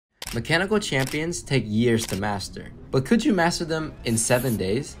Mechanical champions take years to master, but could you master them in 7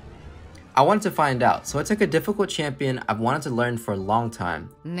 days? I wanted to find out, so I took a difficult champion I've wanted to learn for a long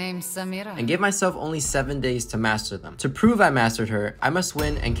time, named Samira, and gave myself only 7 days to master them. To prove I mastered her, I must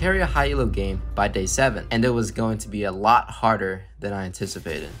win and carry a high elo game by day 7, and it was going to be a lot harder than I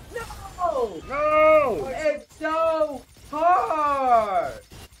anticipated. No! No! It's so hard!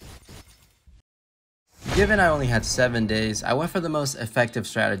 Given I only had 7 days, I went for the most effective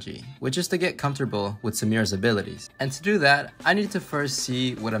strategy, which is to get comfortable with Samira's abilities. And to do that, I needed to first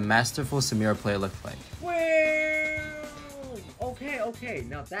see what a masterful Samira play looked like. Woo! Okay,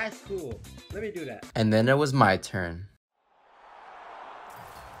 now that's cool. Let me do that. And then it was my turn.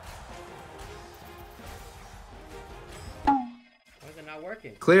 Not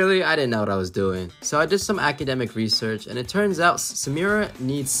working. Clearly, I didn't know what I was doing, so I did some academic research, and it turns out Samira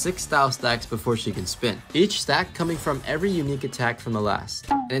needs 6 style stacks before she can spin, each stack coming from every unique attack from the last,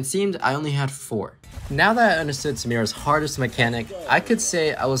 and it seemed I only had 4. Now that I understood Samira's hardest mechanic, I could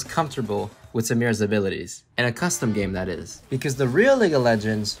say I was comfortable with Samira's abilities, in a custom game that is, because the real League of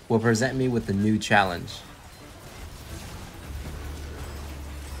Legends will present me with a new challenge.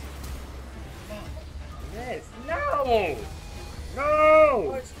 Yes, no!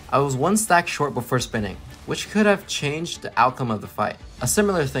 No! I was 1 stack short before spinning, which could have changed the outcome of the fight. A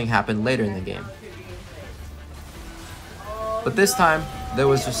similar thing happened later in the game. But this time, there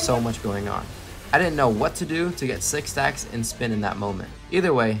was just so much going on. I didn't know what to do to get 6 stacks and spin in that moment.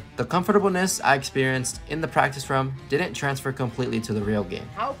 Either way, the comfortableness I experienced in the practice room didn't transfer completely to the real game.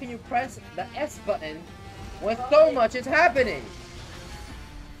 How can you press the S button when so much is happening?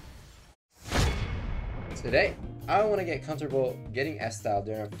 Today, I want to get comfortable getting S-style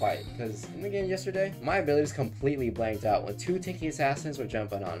during a fight, because in the game yesterday, my abilities completely blanked out when 2 tanky assassins were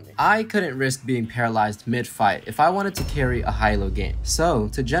jumping on me. I couldn't risk being paralyzed mid-fight if I wanted to carry a high-low game. So,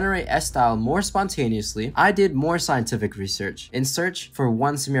 to generate S-style more spontaneously, I did more scientific research in search for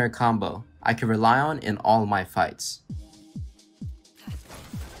one Samira combo I could rely on in all my fights.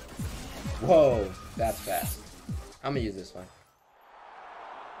 Whoa, that's fast. I'm gonna use this one.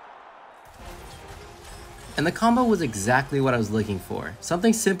 And the combo was exactly what I was looking for,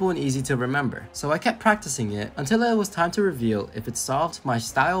 something simple and easy to remember. So I kept practicing it until it was time to reveal if it solved my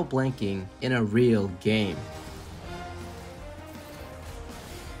style blanking in a real game.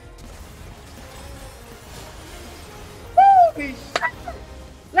 Holy shit!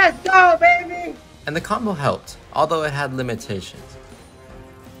 Let's go, baby! And the combo helped, although it had limitations.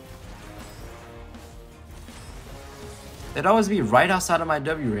 It'd always be right outside of my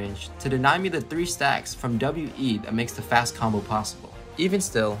W range to deny me the 3 stacks from WE that makes the fast combo possible. Even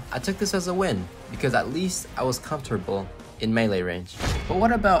still, I took this as a win, because at least I was comfortable in melee range. But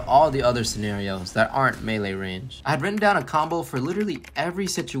what about all the other scenarios that aren't melee range? I had written down a combo for literally every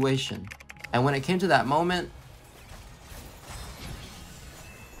situation, and when it came to that moment,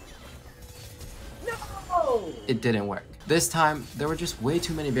 No! it didn't work. This time, there were just way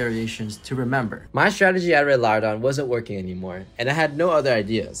too many variations to remember. My strategy I relied on wasn't working anymore, and I had no other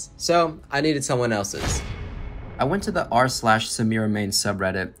ideas, so I needed someone else's. I went to the r/Samira main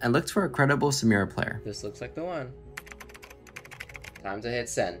subreddit and looked for a credible Samira player. This looks like the one. Time to hit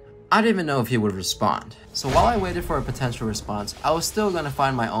send. I didn't even know if he would respond, so while I waited for a potential response, I was still gonna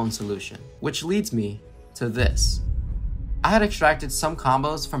find my own solution, which leads me to this. I had extracted some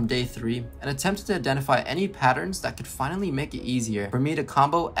combos from day 3 and attempted to identify any patterns that could finally make it easier for me to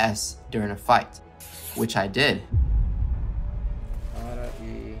combo S during a fight, which I did. Auto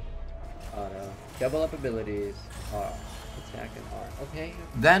E, auto. Double up abilities, R. Attack and R. Okay.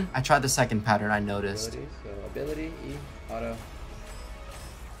 Then I tried the second pattern I noticed. Abilities, so ability, E, auto.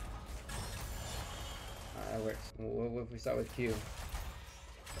 That works. What if we start with Q?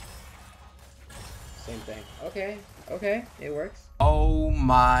 Same thing. Okay, it works. Oh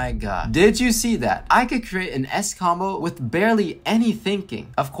my god. Did you see that? I could create an S combo with barely any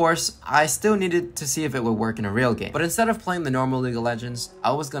thinking. Of course, I still needed to see if it would work in a real game. But instead of playing the normal League of Legends,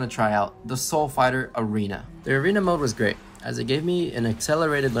 I was gonna try out the Soul Fighter Arena. The arena mode was great, as it gave me an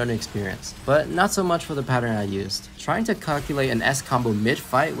accelerated learning experience, but not so much for the pattern I used. Trying to calculate an S combo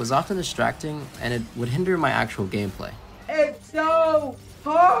mid-fight was often distracting, and it would hinder my actual gameplay. It's so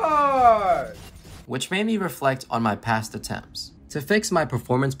hard! Which made me reflect on my past attempts. To fix my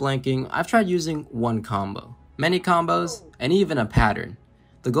performance blanking, I've tried using one combo, many combos, and even a pattern.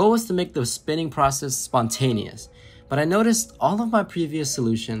 The goal was to make the spinning process spontaneous, but I noticed all of my previous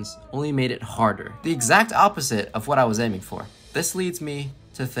solutions only made it harder. The exact opposite of what I was aiming for. This leads me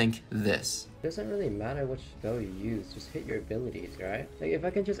to think this. It doesn't really matter which spell you use, just hit your abilities, right? Like if I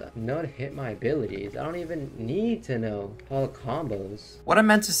can just know how to hit my abilities, I don't even need to know all the combos. What I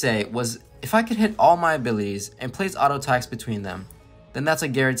meant to say was, if I could hit all my abilities and place auto attacks between them, then that's a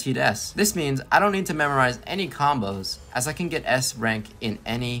guaranteed S. This means I don't need to memorize any combos, as I can get S rank in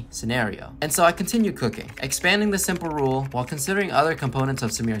any scenario. And so I continue cooking, expanding the simple rule while considering other components of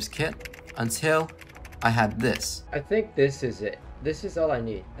Samira's kit, until I had this. I think this is it. This is all I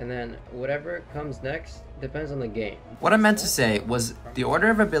need. And then whatever comes next depends on the game. What I meant to say was, the order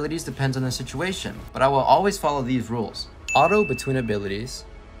of abilities depends on the situation, but I will always follow these rules. Auto between abilities.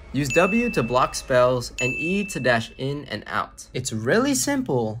 Use W to block spells and E to dash in and out. It's really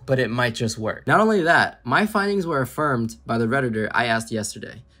simple, but it might just work. Not only that, my findings were affirmed by the Redditor I asked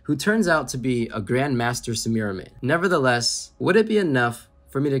yesterday, who turns out to be a Grandmaster Samira main. Nevertheless, would it be enough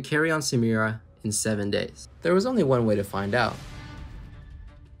for me to carry on Samira in 7 days? There was only one way to find out.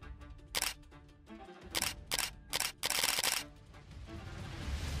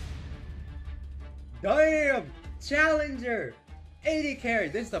 Damn! Challenger! 80 carry,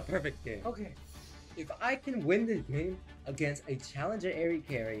 this is the perfect game. Okay, if I can win this game against a challenger AD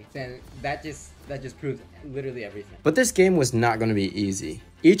carry, then that just proves literally everything. But this game was not going to be easy.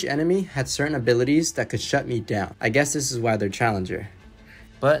 Each enemy had certain abilities that could shut me down. I guess this is why they're challenger.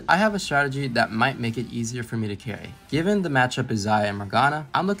 But I have a strategy that might make it easier for me to carry. Given the matchup is Xayah and Morgana,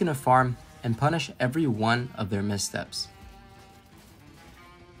 I'm looking to farm and punish every one of their missteps.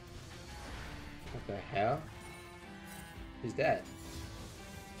 What the hell? Who's that?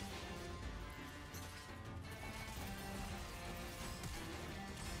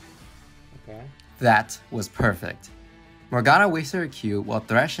 Okay. That was perfect. Morgana wasted her Q while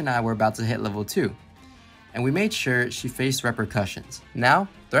Thresh and I were about to hit level 2, and we made sure she faced repercussions. Now,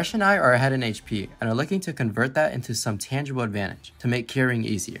 Thresh and I are ahead in HP and are looking to convert that into some tangible advantage to make carrying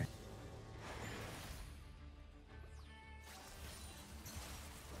easier.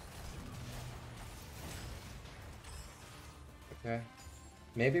 Okay.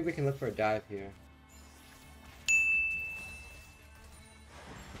 Maybe we can look for a dive here.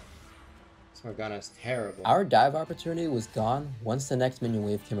 This Morgana's terrible. Our dive opportunity was gone once the next minion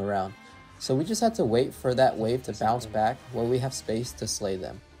wave came around, so we just had to wait for that wave to bounce back while we have space to slay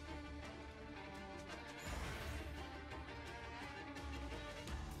them.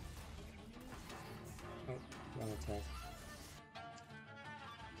 Oh, wrong attack.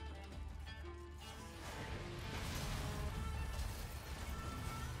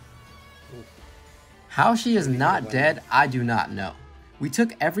 How she is not dead, I do not know. We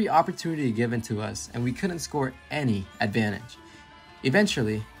took every opportunity given to us and we couldn't score any advantage.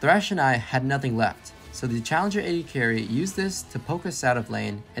 Eventually, Thresh and I had nothing left, so the Challenger AD carry used this to poke us out of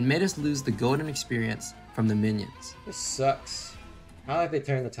lane and made us lose the golden experience from the minions. This sucks. How like they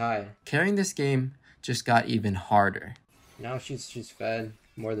turned the tide. Carrying this game just got even harder. Now she's fed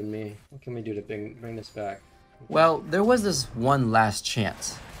more than me. What can we do to bring this back? Well, there was this one last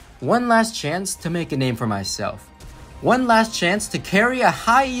chance. One last chance to make a name for myself. One last chance to carry a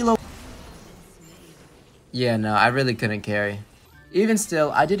high elo. Yeah, no, I really couldn't carry. Even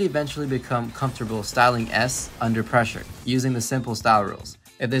still, I did eventually become comfortable styling S under pressure, using the simple style rules.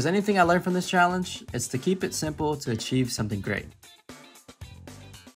 If there's anything I learned from this challenge, it's to keep it simple to achieve something great.